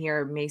line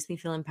here makes me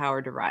feel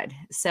empowered to ride.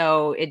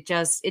 So it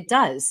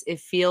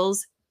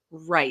feels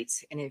right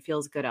and it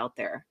feels good out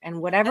there. And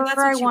whatever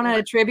I want to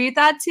attribute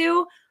that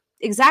to,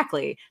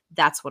 exactly,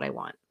 that's what I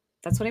want.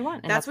 That's what I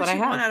want. And that's what I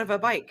have. Want out of a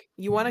bike.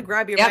 You want to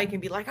grab your bike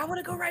and be like, I want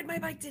to go ride my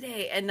bike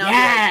today. And not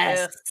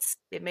be like,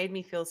 it made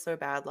me feel so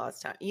bad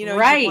last time. You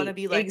want to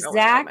be like,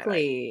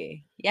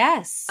 exactly.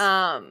 Yes.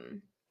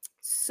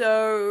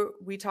 So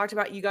we talked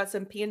about, you got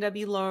some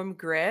P&W Loam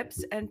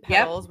grips and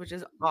pedals, which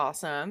is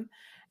awesome.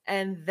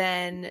 And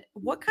then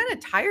what kind of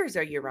tires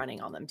are you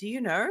running on them? Do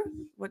you know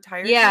what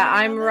tires? Yeah,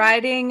 I'm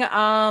riding,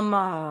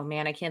 oh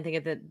man, I can't think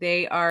of it.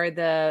 They're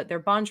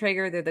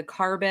Bontrager. They're the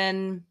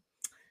carbon.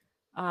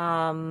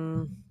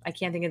 I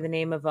can't think of the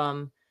name of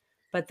them,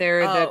 but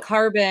they're the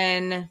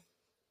carbon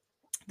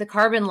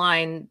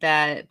line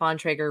that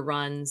Bontrager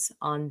runs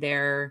on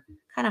their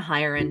kind of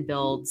higher end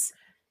builds.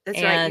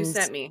 That's right.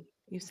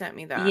 You sent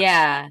me that.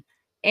 Yeah.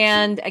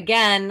 And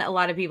again, a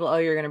lot of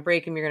people, you're going to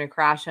break them. You're going to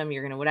crash them.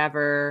 You're going to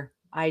whatever.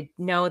 I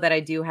know that I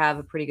do have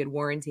a pretty good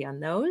warranty on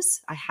those.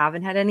 I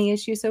haven't had any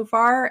issues so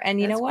far. And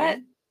you know what?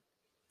 Good.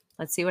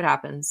 Let's see what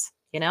happens,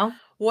 No,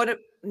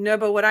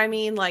 but what I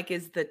mean, like,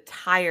 is the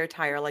tire,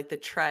 like the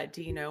tread.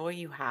 Do you know what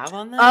you have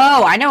on them?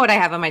 Oh, I know what I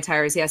have on my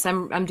tires. Yes,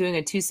 I'm doing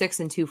a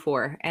 2.6 and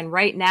 2.4. And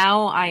right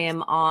now I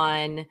am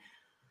on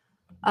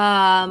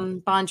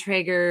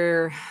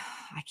Bontrager.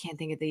 I can't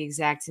think of the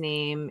exact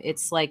name.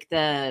 It's like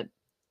it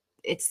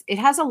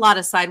has a lot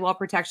of sidewall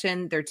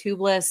protection. They're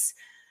tubeless.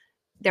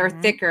 They're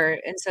thicker,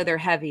 and so they're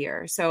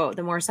heavier. So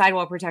the more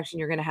sidewall protection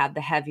you're going to have,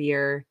 the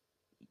heavier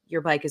your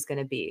bike is going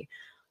to be.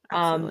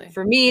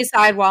 For me,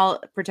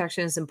 sidewall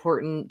protection is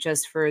important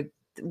just for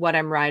what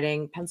I'm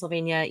riding.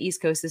 Pennsylvania,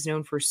 East Coast is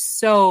known for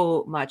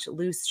so much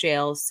loose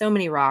shale, so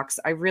many rocks.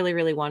 I really,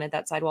 really wanted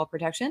that sidewall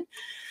protection.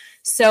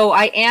 So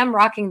I am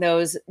rocking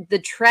those. The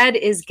tread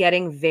is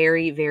getting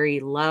very,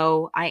 very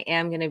low. I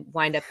am going to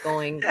wind up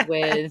going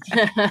with,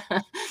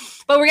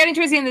 but we're getting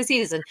towards the end of the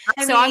season.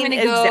 I'm going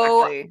to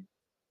go.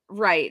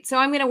 Right. So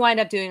I'm going to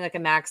wind up doing like a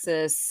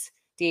Maxxis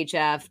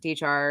DHF,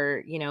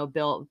 DHR,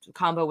 built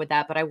combo with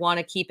that. But I want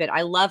to keep it.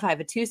 I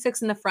have a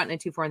 2.6 in the front and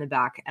a 2.4 in the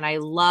back. And I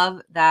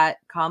love that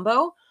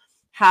combo.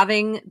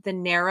 Having the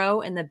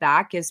narrow in the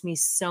back gives me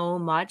so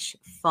much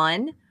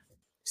fun,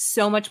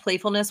 so much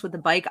playfulness with the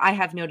bike. I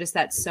have noticed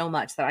that so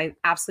much that I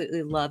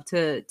absolutely love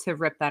to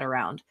rip that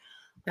around.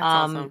 That's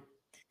awesome.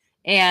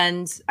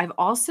 And I've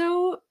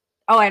also,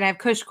 and I have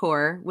Cush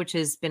Core, which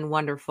has been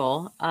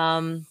wonderful.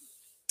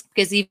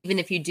 Because even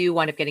if you do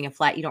wind up getting a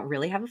flat, you don't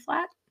really have a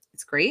flat.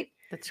 It's great.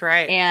 That's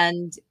right.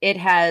 And it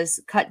has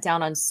cut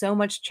down on so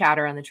much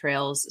chatter on the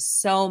trails,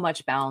 so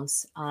much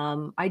bounce.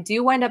 I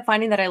do wind up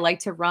finding that I like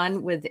to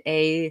run with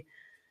a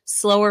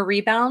slower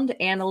rebound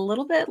and a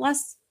little bit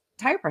less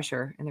tire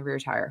pressure in the rear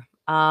tire.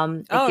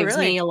 It Oh, gives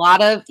me really? a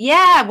lot of,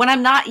 when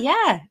I'm not,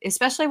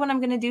 especially when I'm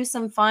going to do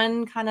some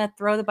fun kind of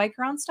throw the bike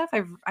around stuff.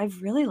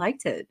 I've really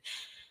liked it.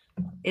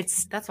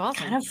 It's That's kind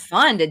awesome. of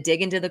fun to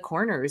dig into the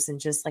corners and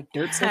just like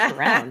dirt surf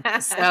around.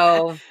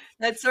 So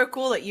That's so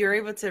cool that you're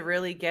able to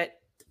really get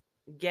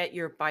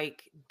your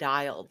bike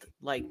dialed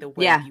like the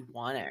way yeah, you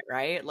want it,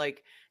 right?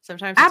 Like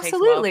sometimes it takes a while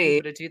for absolutely.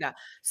 people to do that.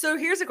 So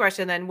here's a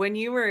question then. When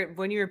you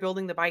were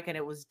building the bike and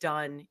it was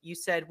done, you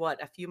said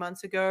what, a few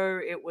months ago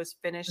it was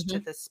finished to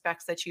Mhm. the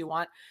specs that you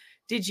want.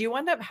 Did you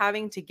end up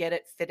having to get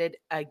it fitted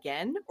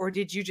again, or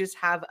did you just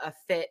have a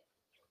fit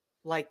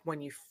like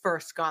when you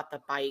first got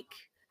the bike?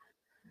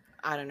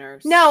 I don't know,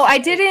 No, I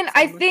 8 didn't.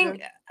 I 7 months ago?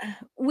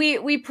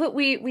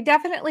 think we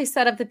definitely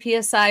set up the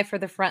PSI for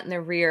the front and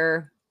the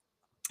rear.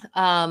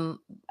 I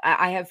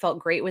have felt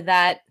great with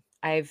that.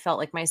 I felt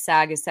like my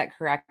sag is set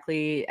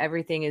correctly.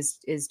 Everything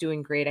is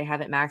doing great. I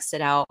haven't maxed it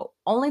out.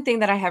 Only thing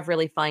that I have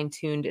really fine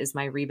tuned is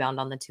my rebound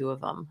on the two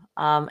of them,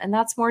 and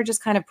that's more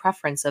just kind of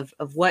preference of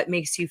what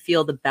makes you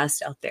feel the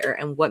best out there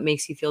and what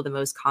makes you feel the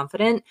most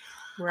confident.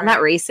 I'm not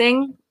Right.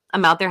 racing.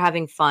 I'm out there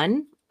having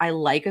fun. I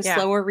like a Yeah.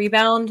 slower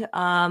rebound.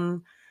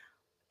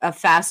 A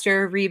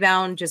faster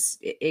rebound just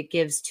it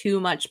gives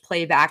too much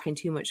playback and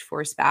too much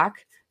force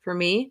back for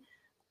me.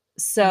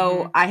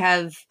 So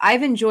Mhm.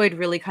 I've enjoyed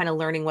really kind of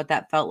learning what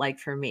that felt like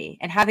for me.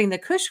 And having the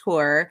Cush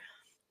core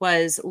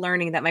was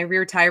learning that my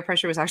rear tire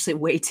pressure was actually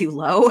way too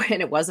low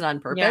and it wasn't on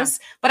Yeah. purpose.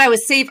 But I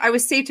was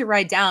safe to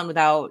ride down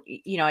without,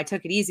 I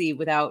took it easy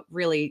without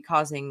really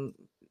causing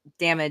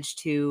damage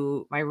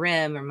to my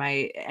rim or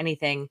my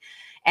anything.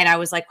 And I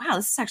was like, wow,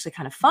 this is actually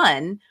kind of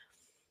fun.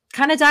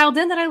 Kind of dialed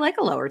in that I like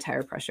a lower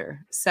tire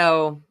pressure.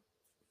 So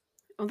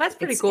Well, that's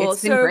pretty cool.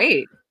 it's been So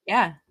great.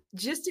 Yeah.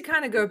 just to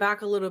kind of go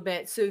back a little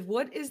bit, so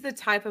what is the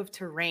type of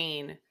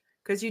terrain?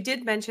 Because you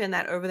did mention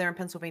that over there in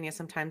Pennsylvania,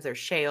 sometimes there's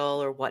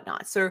shale or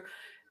whatnot. So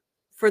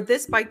for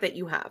this bike that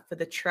you have, for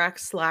the Trek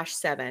slash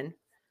 7,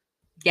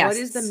 what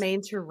is the Yes.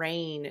 main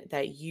terrain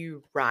that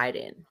you ride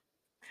in?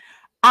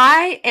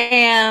 I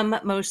am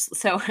most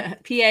so PA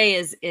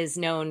is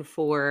known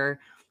for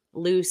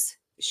loose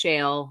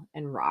shale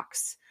and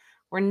rocks.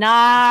 We're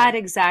not Okay.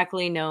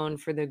 exactly known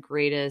for the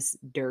greatest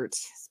dirt.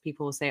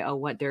 People will say, "Oh,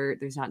 what dirt?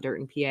 There's not dirt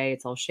in PA.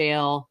 It's all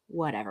shale."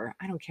 Whatever.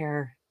 I don't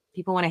care.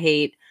 People want to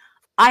hate.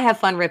 I have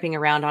fun ripping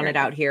around on Fair it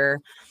enough. out here.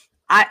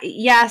 I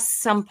yes,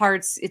 some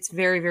parts it's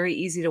very very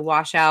easy to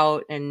wash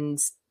out and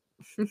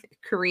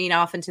careen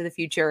off into the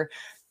future,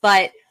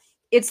 but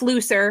it's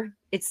looser.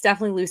 It's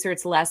definitely looser.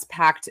 It's less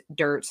packed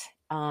dirt.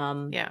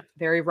 Yeah.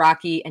 Very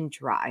rocky and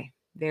dry.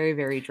 Very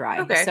very dry.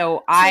 Okay. So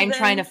So I'm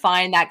trying to then,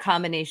 find that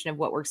combination of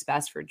what works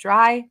best for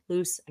dry,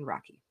 loose, and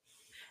rocky.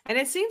 and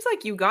it seems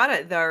like you got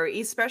it though,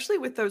 especially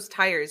with those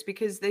tires,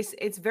 because this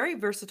it's very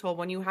versatile.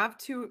 When you have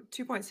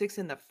 2.6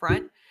 in the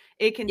front,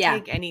 it can Yeah,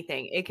 take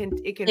anything. It can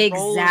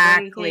roll over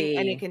anything,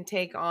 and it exactly. can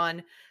take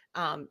on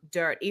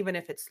dirt, even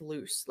if it's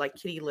loose, like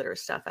kitty litter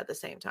stuff at the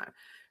same time.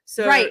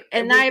 So Right.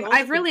 And with all the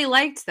I've really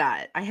liked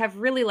that. I have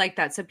really liked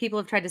that. So people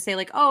have tried to say,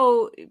 like,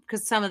 oh,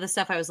 because some of the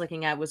stuff I was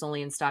looking at was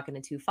only in stock in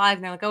a 2.5.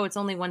 And they're like, oh, it's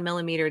only 1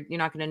 millimeter. You're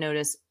not going to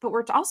notice. But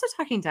we're also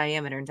talking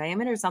diameter, and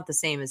diameter is not the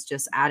same as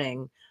just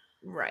adding,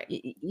 right.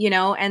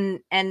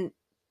 and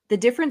the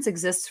difference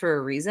exists for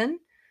a reason.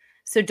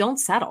 So don't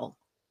settle,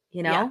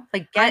 Yeah.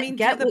 like I mean, do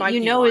get the what bike you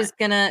you know is want.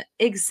 gonna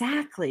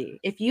exactly.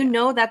 If you Yeah.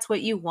 know that's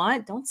what you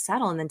want, don't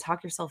settle and then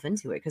talk yourself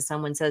into it because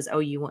someone says, oh,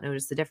 you won't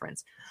notice the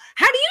difference.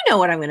 How do you know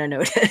what I'm gonna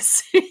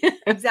notice?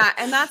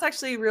 Exactly. And that's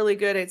actually really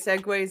good. It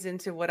segues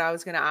into what I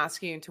was going to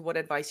ask you, into what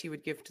advice you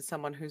would give to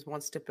someone who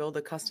wants to build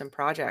a custom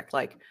project.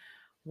 Like,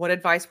 what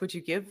advice would you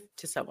give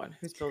to someone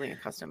who's building a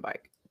custom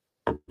bike?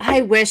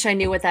 I wish I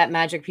knew what that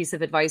magic piece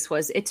of advice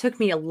was. It took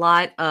me a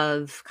lot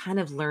of kind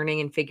of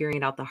learning and figuring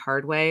it out the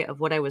hard way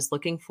of what I was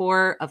looking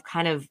for, of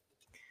kind of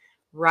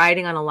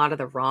riding on a lot of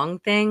the wrong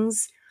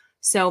things.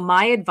 So,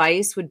 my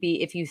advice would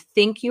be if you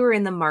think you are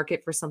in the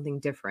market for something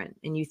different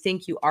and you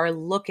think you are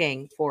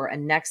looking for a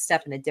next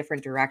step in a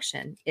different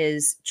direction,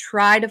 is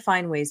try to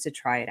find ways to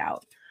try it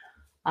out.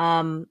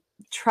 Um,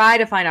 Try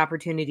to find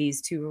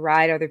opportunities to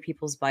ride other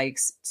people's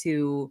bikes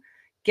to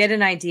get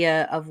an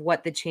idea of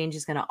what the change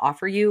is going to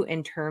offer you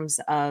in terms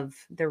of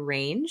the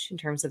range, in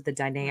terms of the Right.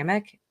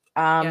 dynamic.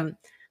 Yep.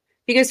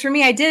 Because for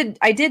me, I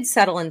did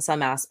settle in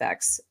some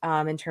aspects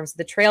in terms of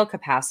the trail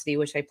capacity,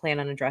 which I plan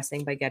on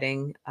addressing by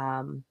getting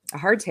a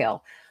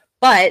hardtail.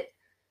 But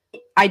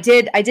I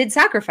did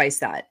sacrifice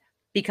that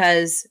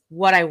because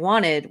what I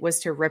wanted was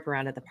to rip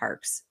around at the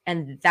parks,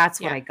 and that's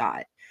what Yeah. I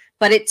got.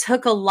 But it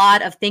took a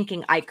lot of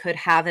thinking I could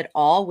have it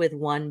all with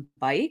one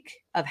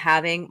bike, of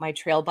having my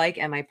trail bike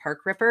and my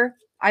park ripper.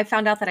 I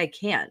found out that I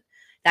can't.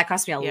 That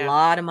cost me a Yeah.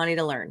 lot of money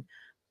to learn.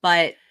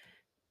 But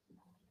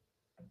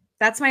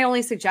that's my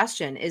only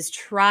suggestion, is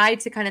try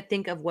to kind of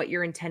think of what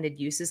your intended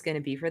use is going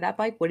to be for that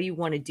bike. What do you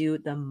want to do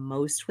the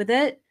most with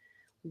it?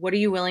 What are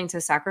you willing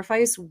to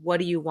sacrifice? What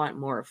do you want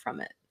more from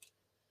it?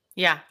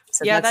 Yeah.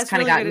 So Yeah. that's That's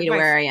kind of really gotten good me to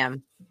where advice. I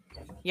am.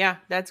 Yeah.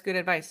 That's good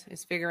advice,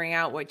 is figuring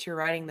out what you're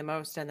riding the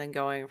most and then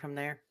going from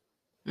there.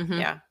 Mhm.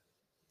 Yeah.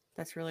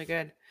 That's really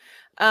good.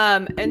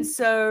 And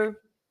so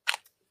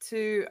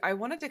I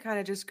wanted to kind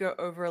of just go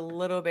over a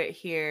little bit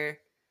here.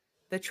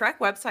 The Trek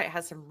website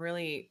has some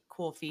really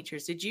cool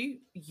features. Did you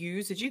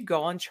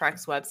go on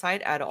Trek's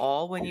website at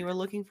all when you were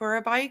looking for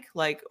a bike?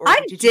 Like, or I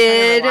did you kind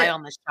of rely did.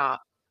 on the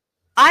shop?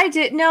 I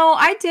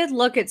did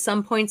look at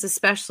some points,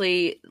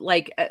 especially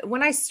like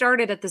when I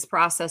started at this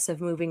process of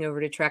moving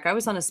over to Trek. I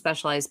was on a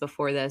Specialized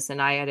before this,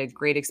 and I had a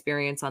great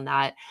experience on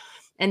that.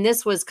 And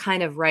this was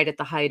kind of right at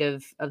the height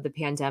of the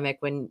pandemic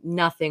when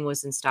nothing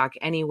was in stock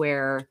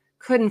anywhere,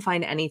 couldn't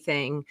find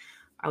anything.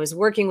 I was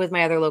working with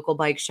my other local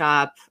bike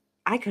shop.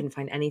 I couldn't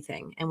find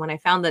anything. And when I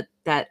found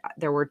that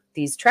there were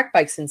these Trek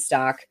bikes in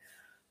stock,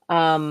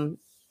 um,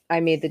 I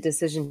made the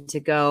decision to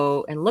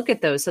go and look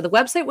at those. So the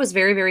website was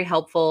very, very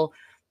helpful.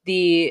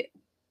 The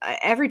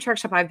Every truck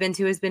shop I've been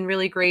to has been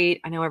really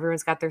great. I know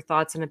everyone's got their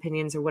thoughts and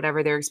opinions or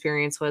whatever their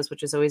experience was,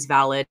 which is always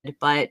valid.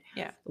 But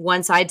Yeah.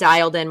 once I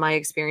dialed in my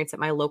experience at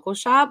my local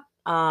shop,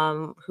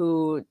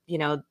 who,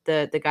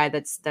 the guy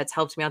that's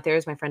helped me out there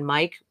is my friend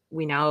Mike.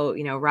 We now,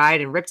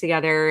 ride and rip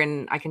together,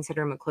 and I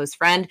consider him a close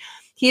friend.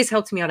 He has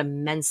helped me out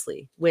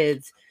immensely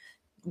with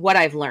what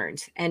I've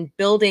learned and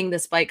building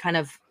this bike. Kind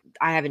of,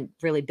 I haven't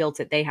really built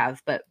it, they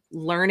have, but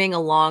learning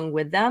along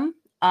with them.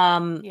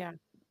 Yeah.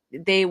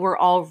 They were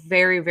all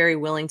very, very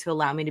willing to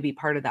allow me to be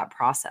part of that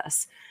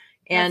process.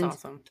 That's And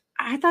awesome.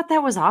 I thought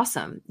that was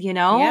awesome,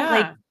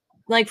 Yeah.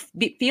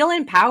 feel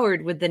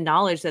empowered with the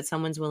knowledge that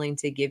someone's willing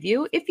to give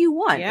you if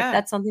Yeah.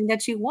 that's something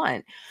that you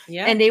want.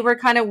 Yeah. And they were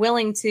kind of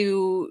willing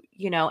to,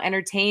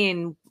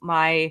 entertain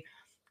my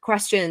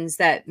questions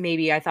that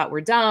maybe I thought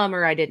were dumb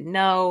or I didn't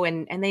know.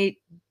 And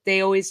they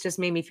always just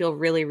made me feel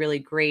really, really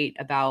great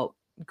about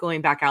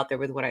going back out there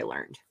with what I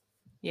learned.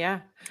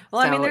 Yeah.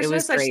 Well, I mean, So it there's no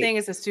was such great. thing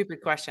as a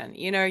stupid question.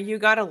 You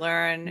got to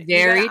learn, you got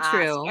Very to ask.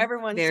 true.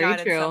 Everyone's Very got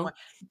it true. somewhere.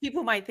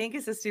 People might think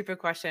it's a stupid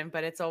question,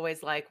 but it's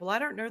always like, well, I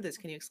don't know this.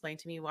 Can you explain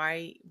to me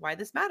why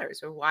this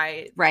matters or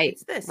why Right.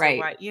 it's this or Right.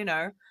 why.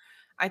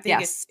 I think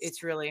Yes.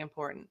 it's really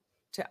important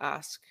to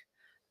ask.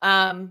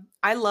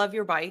 I love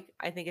your bike.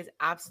 I think it's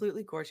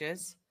absolutely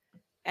gorgeous.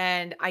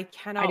 And I I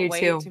cannot do wait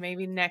too. to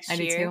maybe I next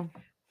do year too.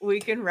 we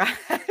can ride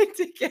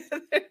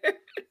together.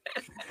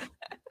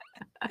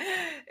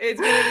 It's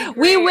gonna be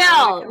We great. I want to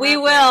will. come We out there.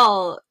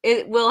 will.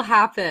 It will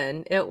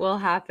happen. It will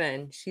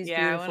happen. She's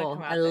Yeah, I want to come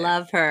beautiful. I out there.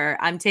 love her.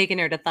 I'm taking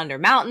her to Thunder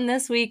Mountain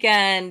this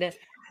weekend. Yes.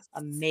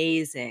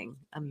 Amazing.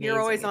 You're Amazing.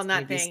 always It's on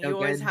going to that be thing. so You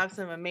always good. have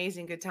some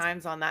amazing good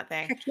times on that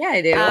thing. Heck yeah,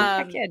 I do.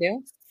 Heck Um, yeah, I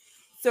do.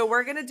 so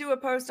we're gonna do a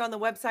post on the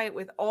website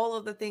with all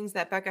of the things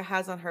that Beka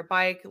has on her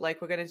bike.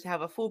 Like we're gonna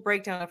have a full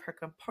breakdown of her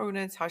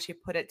components, how she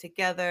put it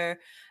together,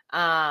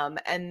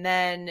 and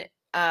then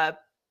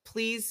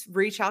please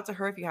reach out to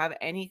her if you have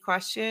any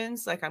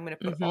questions. Like I'm gonna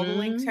put all the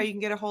links how Mm-hmm. you can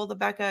get a hold of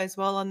Beka as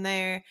well on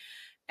there.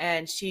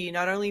 And she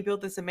not only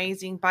built this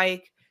amazing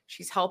bike,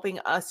 she's helping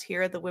us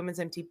here at the Women's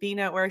MTB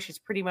Network. She's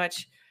pretty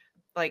much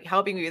like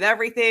helping me with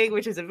everything,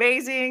 which is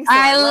amazing. So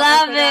I I love her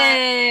love for that.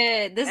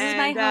 it. This is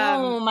my And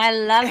home. I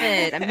love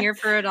it. I'm here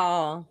for it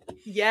all.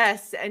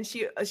 yes, and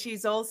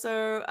she's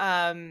also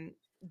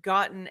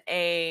gotten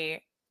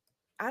a,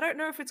 I don't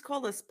know if it's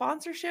called a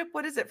sponsorship.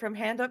 What is it from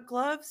Hand Up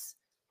Gloves?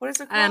 What is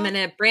it I'm called?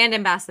 a brand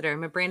ambassador.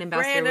 I'm a brand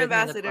ambassador Brand with Hand Up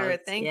ambassador.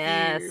 Gloves. Thank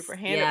you for Yes.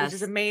 Hand Up, which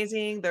is Yes.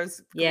 amazing. Those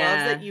gloves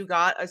that Yeah. you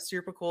got are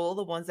super cool.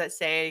 The ones that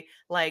say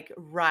like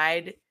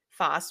ride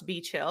fast,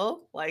 be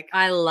chill. Like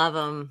I love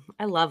them.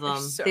 I love they're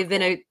them. so cool.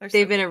 They're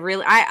so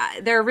cool.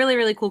 They're a really,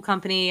 really cool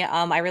company.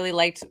 I really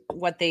liked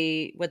what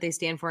they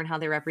stand for and how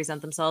they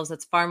represent themselves.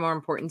 That's far more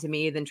important to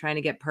me than trying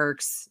to get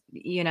perks. I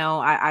just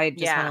want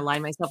to Yeah.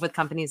 align myself with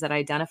companies that I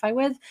identify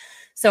with.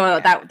 So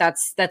Yeah.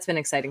 that's been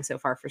exciting so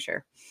far for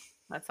sure.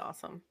 That's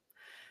awesome.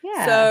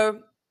 Yeah.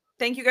 So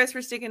thank you guys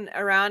for sticking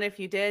around. If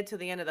you did to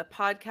the end of the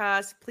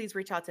podcast, please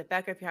reach out to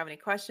Beka if you have any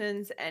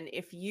questions. And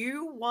if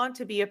you want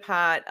to be a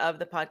part of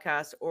the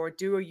podcast or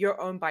do your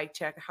own bike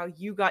check, how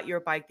you got your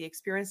bike, the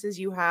experiences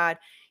you had,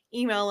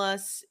 email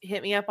us,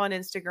 hit me up on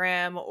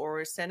Instagram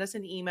or send us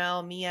an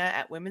email,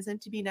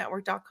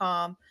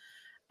 mia@womensmtbnetwork.com.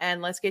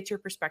 And let's get your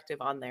perspective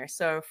on there.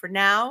 So for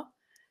now,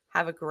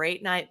 have a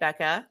great night,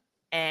 Beka.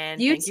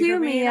 And You thank you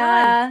for too, being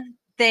on. Mia.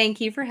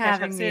 Thank you for Catch up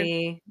having soon.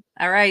 me.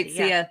 All right. See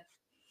See ya. ya.